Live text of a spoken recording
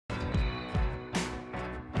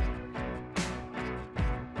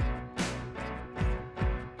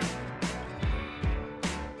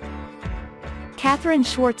Katherine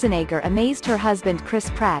Schwarzenegger amazed her husband Chris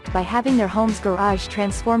Pratt by having their home's garage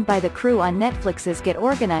transformed by the crew on Netflix's Get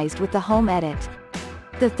Organized with the Home Edit.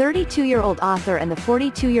 The 32-year-old author and the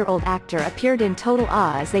 42-year-old actor appeared in total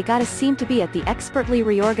awe as they got to seem to be at the expertly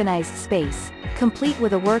reorganized space, complete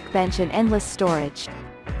with a workbench and endless storage.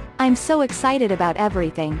 "I'm so excited about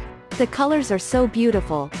everything. The colors are so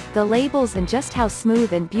beautiful, the labels, and just how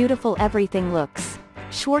smooth and beautiful everything looks,"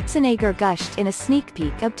 Schwarzenegger gushed in a sneak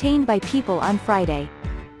peek obtained by People on Friday.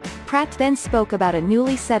 Pratt then spoke about a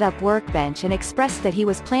newly set up workbench and expressed that he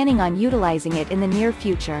was planning on utilizing it in the near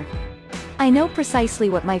future. "I know precisely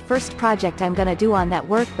what my first project I'm gonna do on that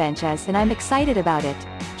workbench is, and I'm excited about it,"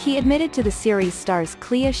 he admitted to the series stars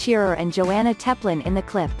Clea Shearer and Joanna Teplin in the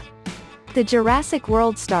clip. The Jurassic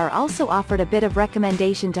World star also offered a bit of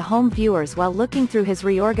recommendation to home viewers while looking through his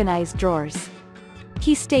reorganized drawers.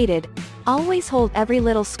 He stated, "Always hold every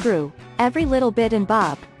little screw, every little bit and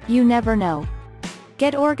bob, you never know."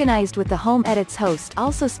 Get Organized with the Home Edit's host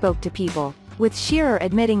also spoke to People, with Shearer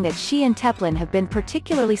admitting that she and Teplin have been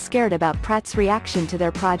particularly scared about Pratt's reaction to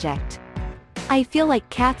their project. "I feel like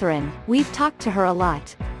Katherine, we've talked to her a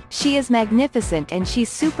lot. She is magnificent and she's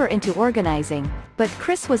super into organizing, but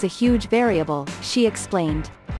Chris was a huge variable," she explained.